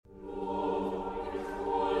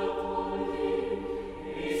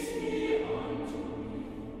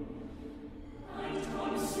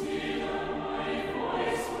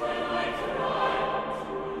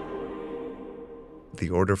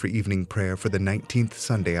order for evening prayer for the 19th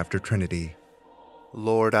Sunday after Trinity.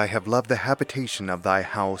 Lord, I have loved the habitation of thy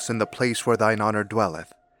house and the place where thine honor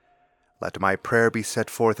dwelleth. Let my prayer be set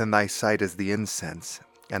forth in thy sight as the incense,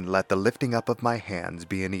 and let the lifting up of my hands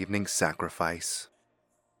be an evening sacrifice.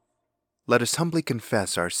 Let us humbly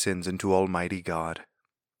confess our sins unto Almighty God.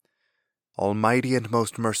 Almighty and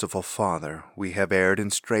most merciful Father, we have erred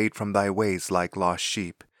and strayed from thy ways like lost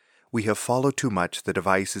sheep. We have followed too much the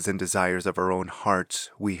devices and desires of our own hearts.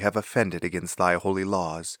 We have offended against thy holy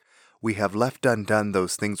laws. We have left undone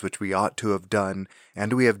those things which we ought to have done,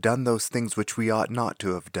 and we have done those things which we ought not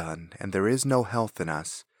to have done, and there is no health in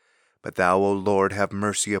us. But thou, O Lord, have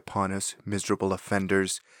mercy upon us, miserable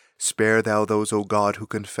offenders. Spare thou those, O God, who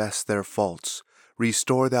confess their faults.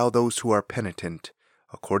 Restore thou those who are penitent,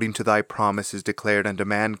 according to thy promises declared unto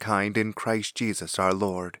mankind in Christ Jesus our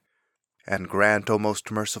Lord. And grant, O most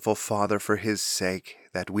merciful Father, for his sake,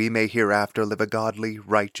 that we may hereafter live a godly,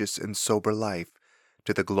 righteous, and sober life,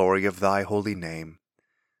 to the glory of thy holy name.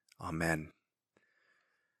 Amen.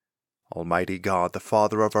 Almighty God, the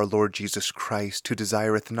Father of our Lord Jesus Christ, who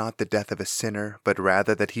desireth not the death of a sinner, but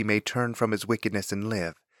rather that he may turn from his wickedness and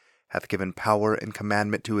live, hath given power and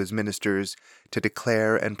commandment to his ministers to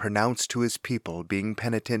declare and pronounce to his people, being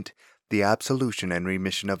penitent, the absolution and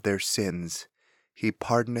remission of their sins. He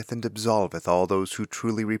pardoneth and absolveth all those who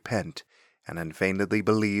truly repent, and unfeignedly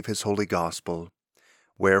believe his holy gospel.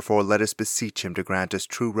 Wherefore let us beseech him to grant us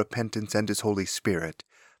true repentance and his Holy Spirit,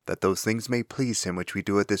 that those things may please him which we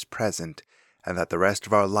do at this present, and that the rest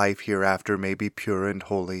of our life hereafter may be pure and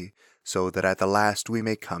holy, so that at the last we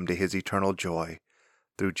may come to his eternal joy.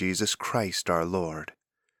 Through Jesus Christ our Lord.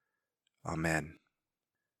 Amen.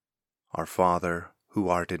 Our Father, who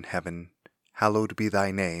art in heaven, hallowed be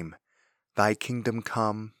thy name. Thy kingdom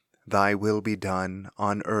come, thy will be done,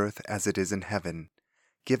 on earth as it is in heaven.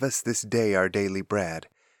 Give us this day our daily bread,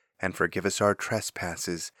 and forgive us our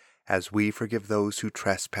trespasses, as we forgive those who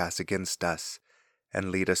trespass against us.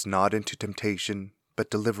 And lead us not into temptation,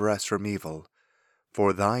 but deliver us from evil.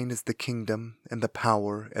 For thine is the kingdom, and the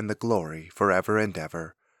power, and the glory, forever and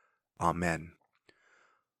ever. Amen.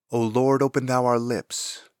 O Lord, open thou our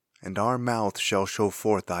lips, and our mouth shall show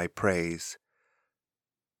forth thy praise.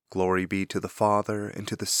 Glory be to the Father, and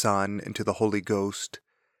to the Son, and to the Holy Ghost,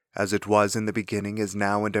 as it was in the beginning, is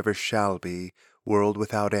now, and ever shall be, world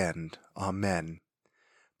without end. Amen.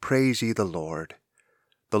 Praise ye the Lord.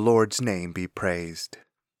 The Lord's name be praised.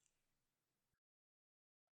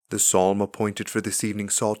 The psalm appointed for this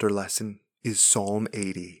evening's Psalter lesson is Psalm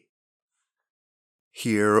 80.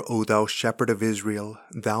 Hear, O thou shepherd of Israel,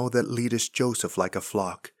 thou that leadest Joseph like a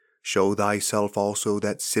flock, show thyself also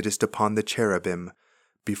that sittest upon the cherubim.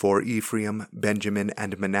 Before Ephraim, Benjamin,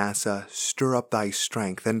 and Manasseh, stir up thy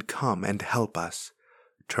strength, and come and help us.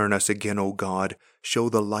 Turn us again, O God, show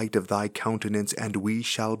the light of thy countenance, and we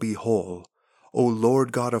shall be whole. O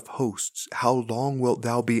Lord God of hosts, how long wilt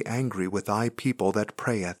thou be angry with thy people that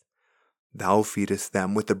prayeth? Thou feedest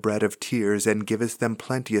them with the bread of tears, and givest them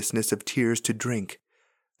plenteousness of tears to drink.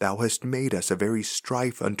 Thou hast made us a very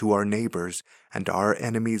strife unto our neighbors, and our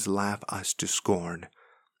enemies laugh us to scorn.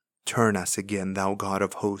 Turn us again, thou God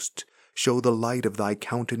of hosts, show the light of thy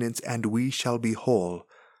countenance, and we shall be whole.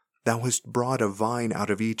 Thou hast brought a vine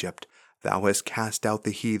out of Egypt, thou hast cast out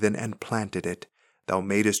the heathen and planted it. Thou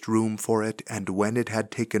madest room for it, and when it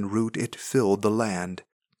had taken root, it filled the land.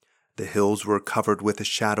 The hills were covered with the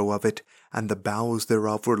shadow of it, and the boughs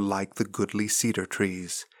thereof were like the goodly cedar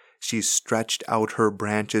trees. She stretched out her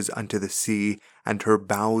branches unto the sea, and her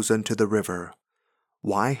boughs unto the river.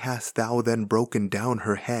 Why hast thou then broken down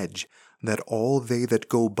her hedge, that all they that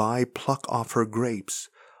go by pluck off her grapes?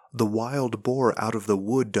 The wild boar out of the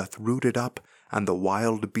wood doth root it up, and the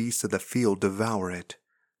wild beasts of the field devour it.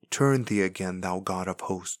 Turn thee again, thou God of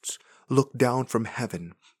hosts. Look down from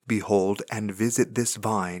heaven, behold, and visit this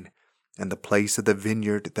vine, and the place of the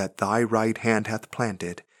vineyard that thy right hand hath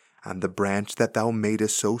planted, and the branch that thou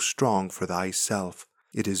madest so strong for thyself.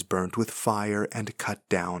 It is burnt with fire and cut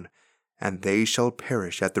down, and they shall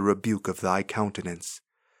perish at the rebuke of thy countenance.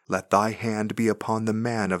 Let thy hand be upon the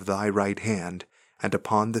man of thy right hand, and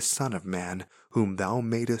upon the Son of Man, whom thou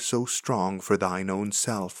madest so strong for thine own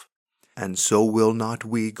self. And so will not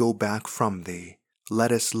we go back from thee.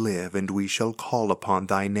 Let us live, and we shall call upon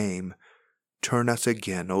thy name. Turn us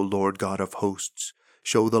again, O Lord God of hosts.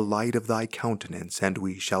 Show the light of thy countenance, and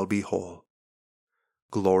we shall be whole.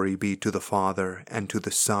 Glory be to the Father, and to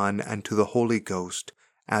the Son, and to the Holy Ghost,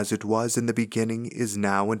 as it was in the beginning, is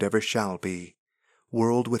now, and ever shall be,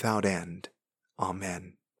 world without end.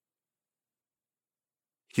 Amen.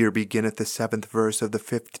 Here beginneth the 7th verse of the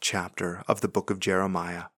 5th chapter of the book of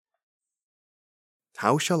Jeremiah.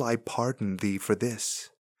 How shall I pardon thee for this?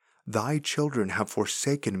 Thy children have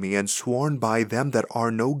forsaken me and sworn by them that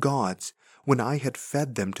are no gods. When I had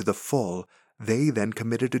fed them to the full, they then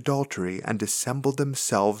committed adultery and dissembled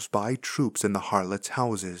themselves by troops in the harlots'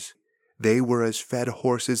 houses. They were as fed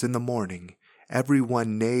horses in the morning. Every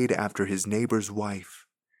one neighed after his neighbor's wife.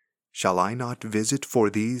 Shall I not visit for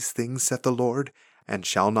these things, saith the Lord? And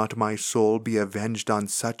shall not my soul be avenged on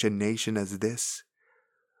such a nation as this?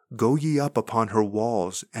 Go ye up upon her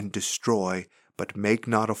walls, and destroy, but make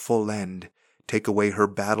not a full end. Take away her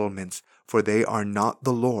battlements, for they are not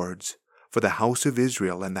the Lord's. For the house of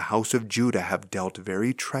Israel and the house of Judah have dealt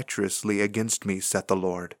very treacherously against me, saith the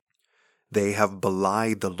Lord. They have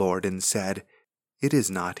belied the Lord, and said, It is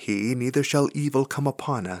not he, neither shall evil come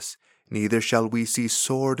upon us, neither shall we see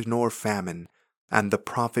sword nor famine. And the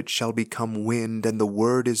prophets shall become wind, and the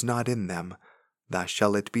word is not in them. Thus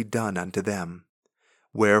shall it be done unto them.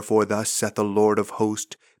 Wherefore thus saith the Lord of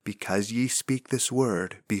hosts, because ye speak this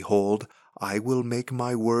word, behold, I will make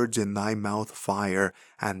my words in thy mouth fire,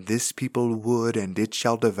 and this people wood, and it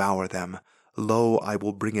shall devour them. Lo, I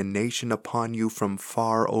will bring a nation upon you from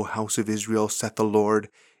far, O house of Israel, saith the Lord.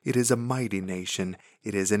 It is a mighty nation,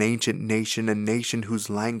 it is an ancient nation, a nation whose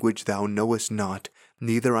language thou knowest not,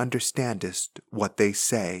 neither understandest what they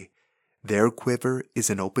say. Their quiver is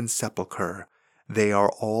an open sepulchre. They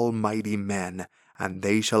are all mighty men, and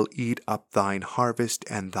they shall eat up thine harvest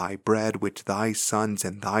and thy bread which thy sons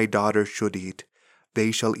and thy daughters should eat.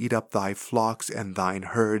 They shall eat up thy flocks and thine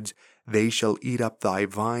herds. They shall eat up thy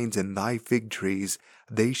vines and thy fig trees.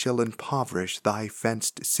 They shall impoverish thy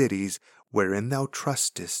fenced cities, wherein thou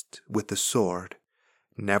trustest with the sword.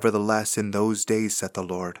 Nevertheless, in those days, saith the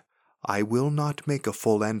Lord, I will not make a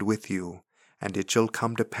full end with you. And it shall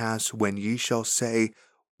come to pass, when ye shall say,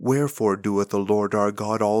 Wherefore doeth the Lord our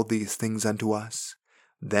God all these things unto us?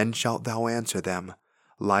 Then shalt thou answer them,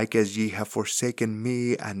 Like as ye have forsaken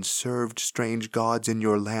me, and served strange gods in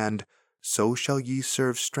your land, so shall ye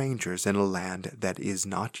serve strangers in a land that is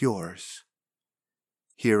not yours.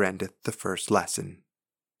 Here endeth the first lesson.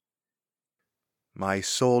 My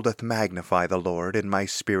soul doth magnify the Lord, and my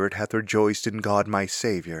spirit hath rejoiced in God my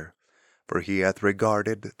Saviour, for he hath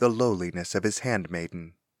regarded the lowliness of his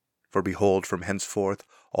handmaiden. For behold, from henceforth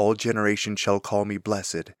all generations shall call me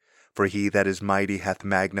blessed, for he that is mighty hath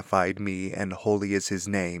magnified me, and holy is his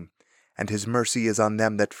name. And his mercy is on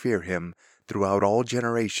them that fear him throughout all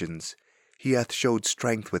generations. He hath showed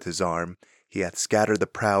strength with his arm, he hath scattered the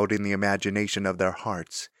proud in the imagination of their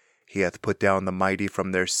hearts. He hath put down the mighty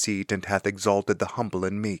from their seat, and hath exalted the humble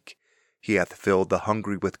and meek. He hath filled the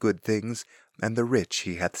hungry with good things, and the rich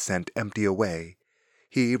he hath sent empty away.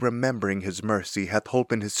 He, remembering his mercy, hath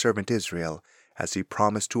holpen his servant Israel, as he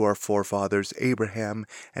promised to our forefathers Abraham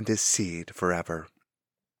and his seed forever.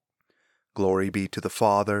 Glory be to the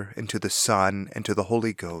Father, and to the Son, and to the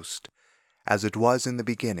Holy Ghost, as it was in the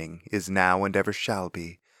beginning, is now, and ever shall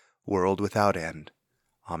be, world without end.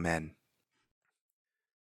 Amen.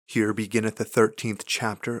 Here beginneth the 13th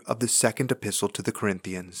chapter of the second epistle to the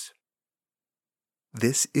Corinthians.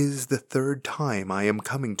 This is the third time I am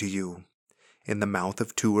coming to you. In the mouth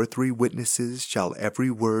of 2 or 3 witnesses shall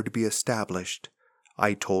every word be established.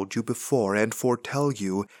 I told you before, and foretell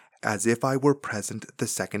you, as if I were present the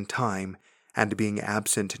second time. And being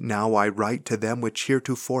absent, now I write to them which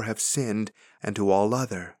heretofore have sinned, and to all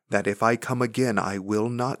other, that if I come again I will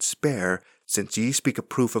not spare, since ye speak a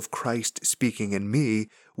proof of Christ speaking in me,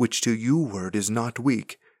 which to you word is not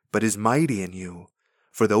weak, but is mighty in you.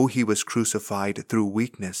 For though he was crucified through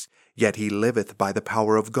weakness, yet he liveth by the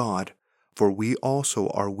power of God. For we also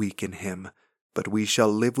are weak in him, but we shall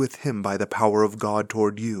live with him by the power of God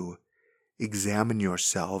toward you. Examine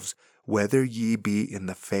yourselves, whether ye be in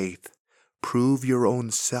the faith. Prove your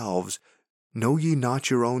own selves. Know ye not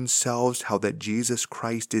your own selves how that Jesus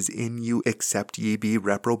Christ is in you, except ye be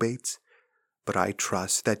reprobates? But I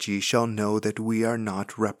trust that ye shall know that we are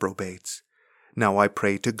not reprobates. Now I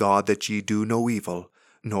pray to God that ye do no evil,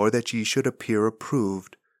 nor that ye should appear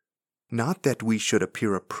approved. Not that we should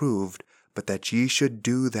appear approved, but that ye should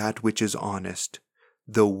do that which is honest,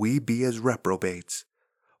 though we be as reprobates.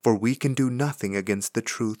 For we can do nothing against the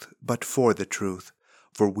truth, but for the truth.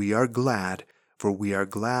 For we are glad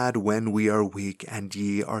when we are weak, and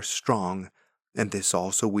ye are strong. And this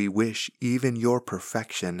also we wish, even your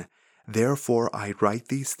perfection. Therefore I write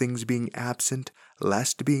these things being absent,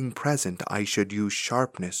 lest being present I should use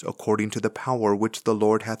sharpness according to the power which the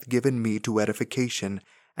Lord hath given me to edification,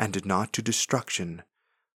 and not to destruction.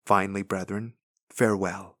 Finally, brethren,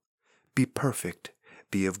 farewell. Be perfect,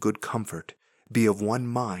 be of good comfort, be of one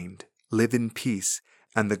mind, live in peace,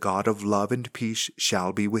 and the God of love and peace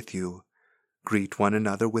shall be with you. Greet one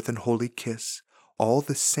another with an holy kiss. All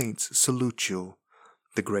the saints salute you.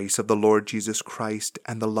 The grace of the Lord Jesus Christ,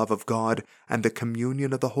 and the love of God, and the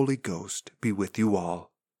communion of the Holy Ghost be with you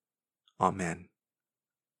all. Amen.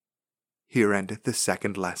 Here endeth the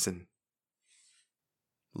second lesson.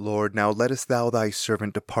 Lord, now lettest thou thy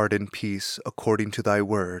servant depart in peace, according to thy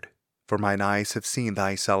word. For mine eyes have seen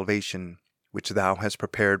thy salvation, which thou hast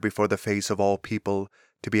prepared before the face of all people,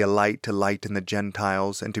 to be a light to lighten the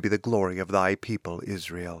Gentiles, and to be the glory of thy people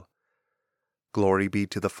Israel. Glory be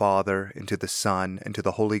to the Father, and to the Son, and to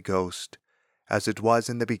the Holy Ghost, as it was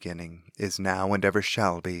in the beginning, is now, and ever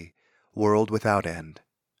shall be, world without end.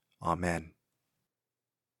 Amen.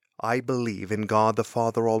 I believe in God the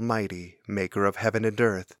Father Almighty, maker of heaven and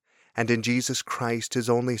earth, and in Jesus Christ, his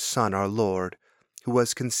only Son, our Lord, who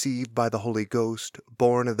was conceived by the Holy Ghost,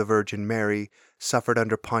 born of the Virgin Mary, suffered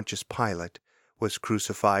under Pontius Pilate, was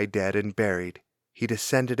crucified, dead, and buried. He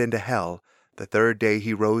descended into hell. The third day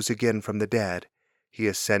he rose again from the dead. He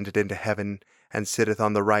ascended into heaven, and sitteth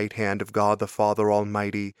on the right hand of God the Father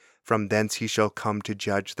Almighty. From thence he shall come to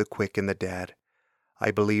judge the quick and the dead.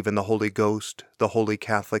 I believe in the Holy Ghost, the Holy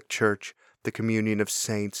Catholic Church, the communion of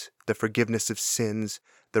saints, the forgiveness of sins,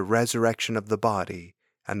 the resurrection of the body,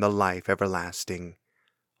 and the life everlasting.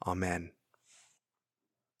 Amen.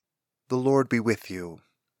 The Lord be with you,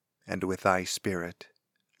 and with thy spirit.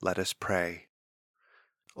 Let us pray.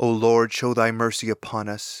 O Lord, show thy mercy upon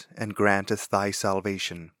us, and grant us thy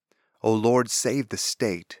salvation. O Lord, save the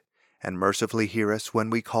state, and mercifully hear us when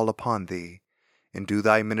we call upon thee. Endue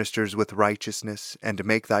thy ministers with righteousness, and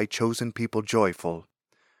make thy chosen people joyful.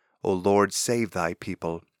 O Lord, save thy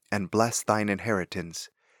people, and bless thine inheritance.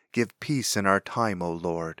 Give peace in our time, O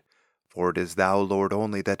Lord, for it is thou, Lord,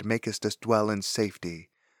 only that makest us dwell in safety.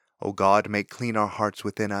 O God, make clean our hearts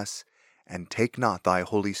within us, and take not thy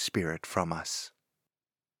Holy Spirit from us.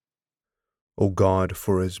 O God,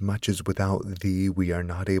 forasmuch as without thee we are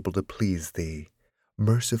not able to please thee,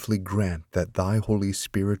 mercifully grant that thy Holy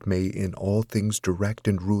Spirit may in all things direct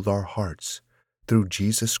and rule our hearts, through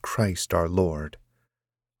Jesus Christ our Lord.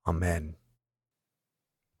 Amen.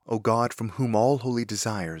 O God, from whom all holy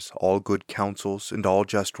desires, all good counsels, and all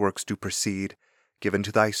just works do proceed, give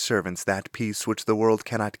unto thy servants that peace which the world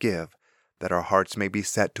cannot give, that our hearts may be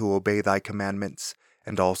set to obey thy commandments,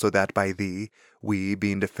 and also that by thee, we,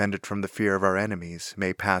 being defended from the fear of our enemies,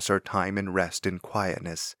 may pass our time in rest and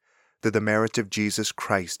quietness, through the merits of Jesus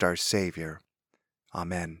Christ our Saviour.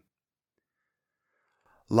 Amen.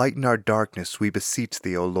 Lighten our darkness, we beseech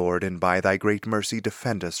thee, O Lord, and by thy great mercy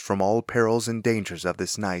defend us from all perils and dangers of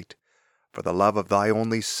this night, for the love of thy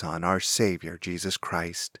only Son, our Saviour, Jesus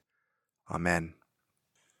Christ. Amen.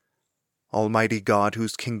 Almighty God,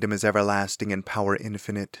 whose kingdom is everlasting and power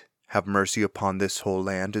infinite, have mercy upon this whole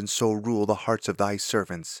land, and so rule the hearts of thy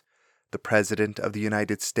servants, the President of the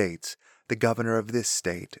United States, the Governor of this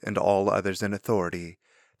state, and all others in authority,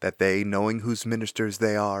 that they, knowing whose ministers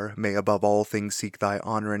they are, may above all things seek thy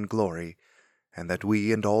honor and glory, and that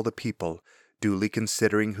we and all the people, duly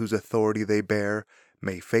considering whose authority they bear,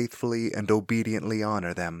 may faithfully and obediently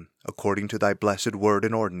honor them, according to thy blessed word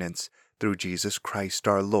and ordinance, through Jesus Christ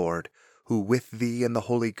our Lord, who with thee and the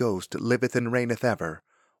Holy Ghost liveth and reigneth ever,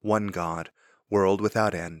 one God, world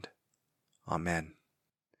without end. Amen.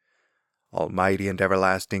 Almighty and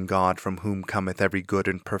everlasting God, from whom cometh every good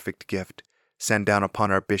and perfect gift, send down upon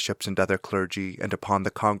our bishops and other clergy, and upon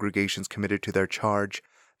the congregations committed to their charge,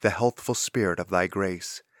 the healthful spirit of thy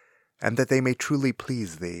grace, and that they may truly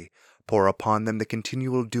please thee, pour upon them the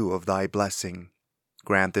continual dew of thy blessing.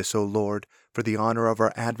 Grant this, O Lord, for the honor of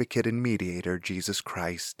our advocate and mediator, Jesus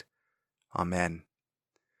Christ. Amen.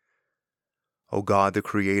 O God, the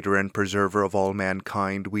Creator and Preserver of all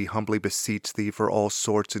mankind, we humbly beseech thee for all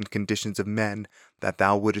sorts and conditions of men, that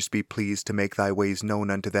thou wouldest be pleased to make thy ways known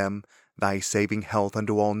unto them, thy saving health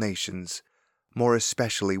unto all nations. More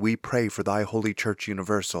especially we pray for thy holy Church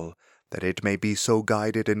universal, that it may be so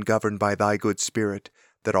guided and governed by thy good Spirit,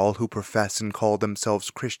 that all who profess and call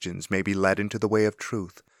themselves Christians may be led into the way of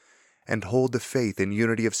truth, and hold the faith in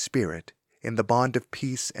unity of spirit, in the bond of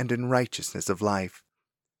peace and in righteousness of life.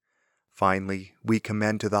 Finally, we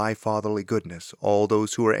commend to thy fatherly goodness all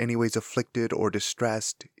those who are anyways afflicted or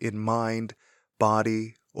distressed in mind,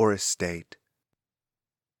 body, or estate.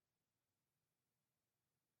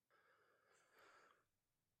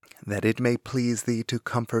 That it may please thee to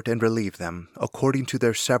comfort and relieve them, according to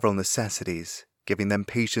their several necessities, giving them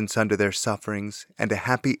patience under their sufferings, and a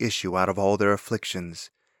happy issue out of all their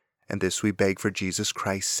afflictions. And this we beg for Jesus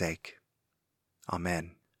Christ's sake.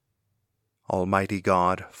 Amen. Almighty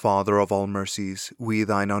God, Father of all mercies, we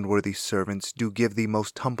thine unworthy servants do give thee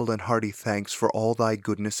most humble and hearty thanks for all thy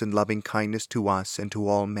goodness and loving kindness to us and to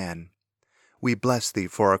all men. We bless thee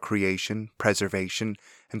for our creation, preservation,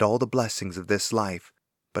 and all the blessings of this life,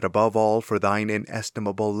 but above all for thine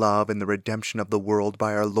inestimable love in the redemption of the world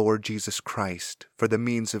by our Lord Jesus Christ, for the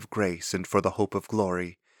means of grace and for the hope of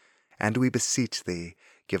glory. And we beseech thee,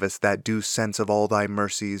 give us that due sense of all thy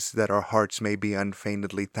mercies, that our hearts may be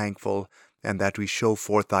unfeignedly thankful, and that we show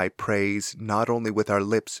forth thy praise, not only with our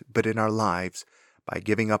lips, but in our lives, by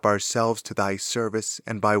giving up ourselves to thy service,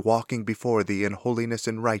 and by walking before thee in holiness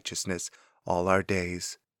and righteousness all our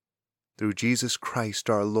days. Through Jesus Christ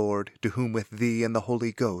our Lord, to whom with thee and the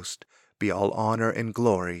Holy Ghost be all honor and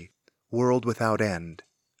glory, world without end.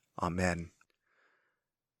 Amen.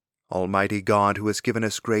 Almighty God, who hast given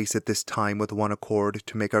us grace at this time with one accord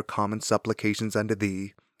to make our common supplications unto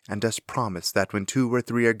thee, and dost promise that when 2 or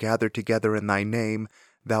 3 are gathered together in thy name,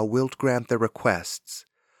 thou wilt grant their requests.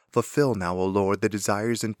 Fulfill now, O Lord, the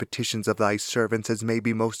desires and petitions of thy servants as may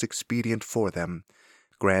be most expedient for them,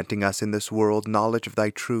 granting us in this world knowledge of thy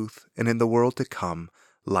truth, and in the world to come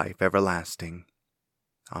life everlasting.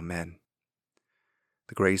 Amen.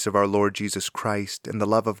 The grace of our Lord Jesus Christ, and the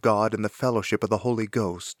love of God, and the fellowship of the Holy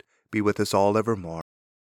Ghost be with us all evermore.